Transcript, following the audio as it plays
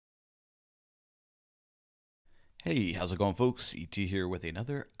Hey, how's it going, folks? ET here with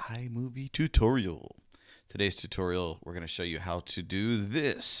another iMovie tutorial. Today's tutorial, we're going to show you how to do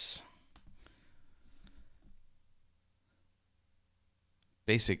this.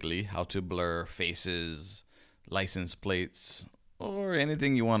 Basically, how to blur faces, license plates, or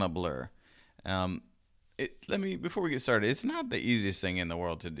anything you want to blur. Before we get started, it's not the easiest thing in the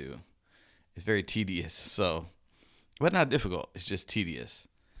world to do. It's very tedious, but not difficult. It's just tedious.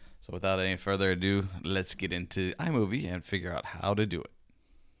 So without any further ado, let's get into iMovie and figure out how to do it.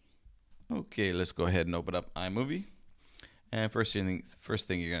 Okay, let's go ahead and open up iMovie. And first thing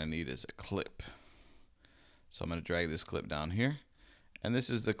you're going to need is a clip. So I'm going to drag this clip down here. And this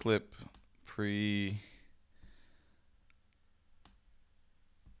is the clip This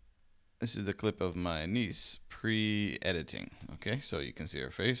is the clip of my niece pre-editing. Okay, so you can see her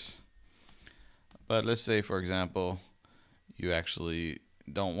face. But let's say, for example, you actually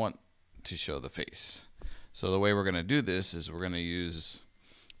don't want to show the face. So the way we're going to do this is we're going to use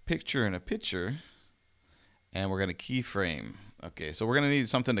picture in a picture, and we're going to keyframe. Okay, so we're going to need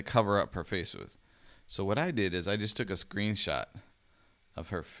something to cover up her face with. So what I did is I just took a screenshot of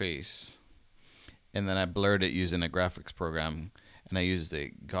her face, and then I blurred it using a graphics program, and I used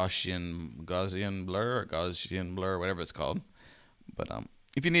a Gaussian blur, whatever it's called. But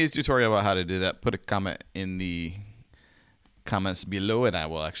if you need a tutorial about how to do that, put a comment in the comments below, and I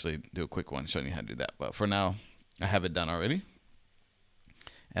will actually do a quick one showing you how to do that. But for now, I have it done already,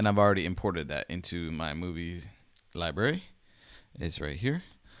 and I've already imported that into my movie library. It's right here.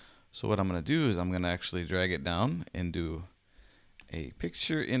 So what I'm going to do is I'm going to actually drag it down and do a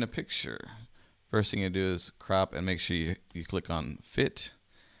picture in a picture. First thing you do is crop and make sure you click on fit,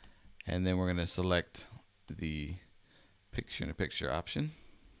 and then we're going to select the picture in a picture option.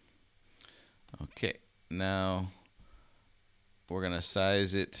 Okay, now we're going to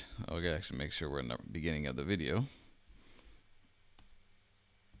size it. We gotta actually make sure we're in the beginning of the video.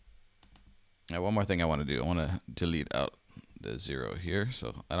 Now, one more thing I want to do. I want to delete out the 0 here.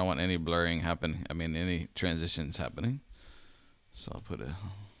 So I don't want any blurring happening. Any transitions happening. So I'll put a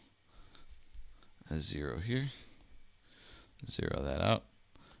 0 here. 0 that out.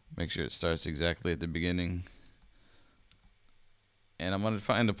 Make sure it starts exactly at the beginning. And I'm going to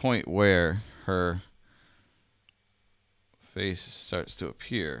find a point where her face starts to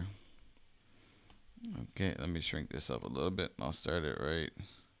appear. Okay, let me shrink this up a little bit. I'll start it right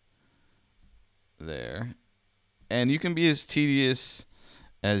there. And you can be as tedious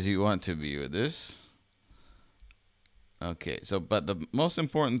as you want to be with this. Okay, but the most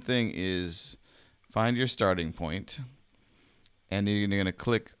important thing is find your starting point, and you're going to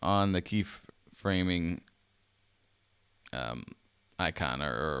click on the keyframing icon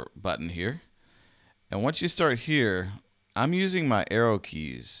or button here. And once you start here, I'm using my arrow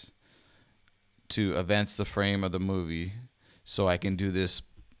keys to advance the frame of the movie so I can do this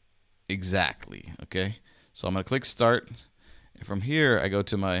exactly, okay? So I'm going to click start, and from here I go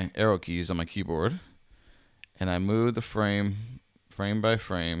to my arrow keys on my keyboard, and I move the frame by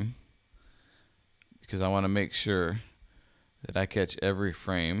frame, because I want to make sure that I catch every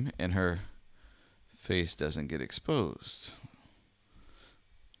frame and her face doesn't get exposed.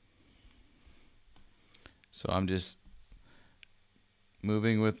 So I'm just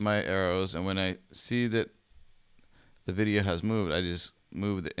moving with my arrows, and when I see that the video has moved, I just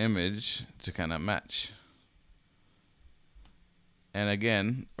move the image to kind of match. And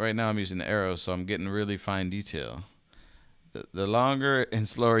again, right now I'm using the arrows, so I'm getting really fine detail. The longer and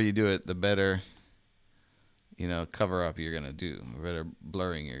slower you do it, the better, cover up you're gonna do, or better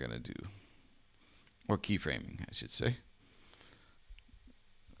blurring you're gonna do, or keyframing, I should say.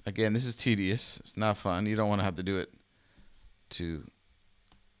 Again, this is tedious. It's not fun. You don't want to have to do it to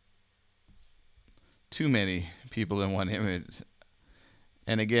too many people in one image.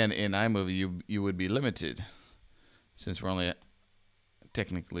 And again, in iMovie, you would be limited, since we're only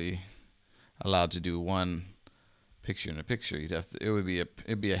technically allowed to do one picture in a picture.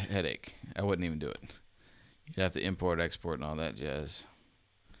 It'd be a headache. I wouldn't even do it. You'd have to import, export, and all that jazz.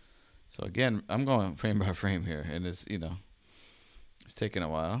 So again, I'm going frame by frame here, and it's taking a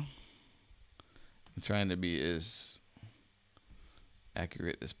while. I'm trying to be as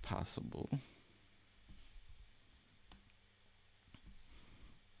accurate as possible.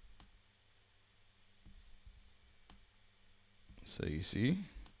 So you see,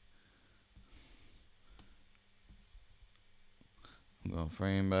 I'm going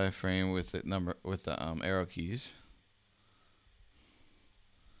frame by frame with the arrow keys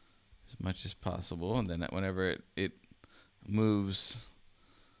as much as possible, and then whenever it moves,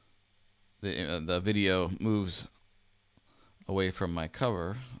 the video moves away from my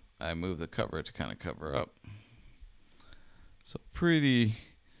cover, I move the cover to kind of cover up. So pretty,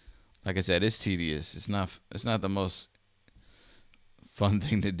 like I said, it's tedious. It's not the most fun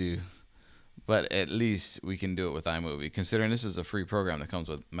thing to do, but at least we can do it with iMovie. Considering this is a free program that comes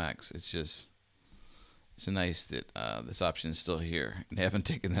with Macs, it's nice that this option is still here and they haven't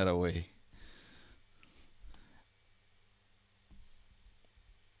taken that away.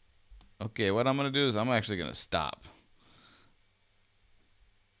 Okay, what I'm gonna do is I'm actually gonna stop,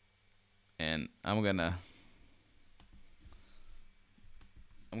 and I'm gonna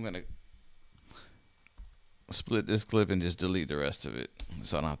split this clip and just delete the rest of it,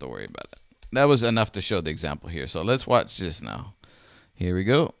 so I don't have to worry about it. That was enough to show the example here. So let's watch this now. Here we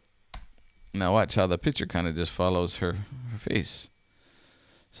go. Now watch how the picture kind of just follows her face.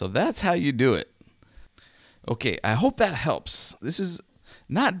 So that's how you do it. Okay, I hope that helps. This is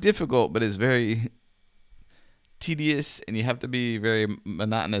not difficult, but it's very tedious, and you have to be very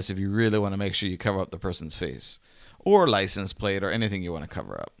monotonous if you really want to make sure you cover up the person's face or license plate or anything you want to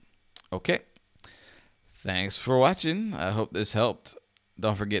cover up. Okay. Thanks for watching. I hope this helped.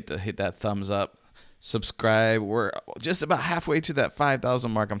 Don't forget to hit that thumbs up. Subscribe. We're just about halfway to that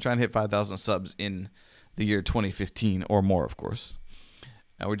 5,000 mark. I'm trying to hit 5,000 subs in the year 2015 or more, of course.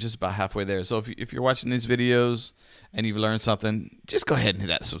 And we're just about halfway there. So if you're watching these videos and you've learned something, just go ahead and hit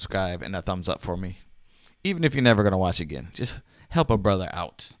that subscribe and that thumbs up for me. Even if you're never going to watch again, just help a brother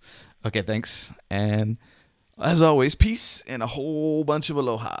out. Okay, thanks. And as always, peace and a whole bunch of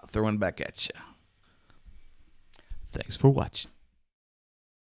aloha thrown back at you. Thanks for watching.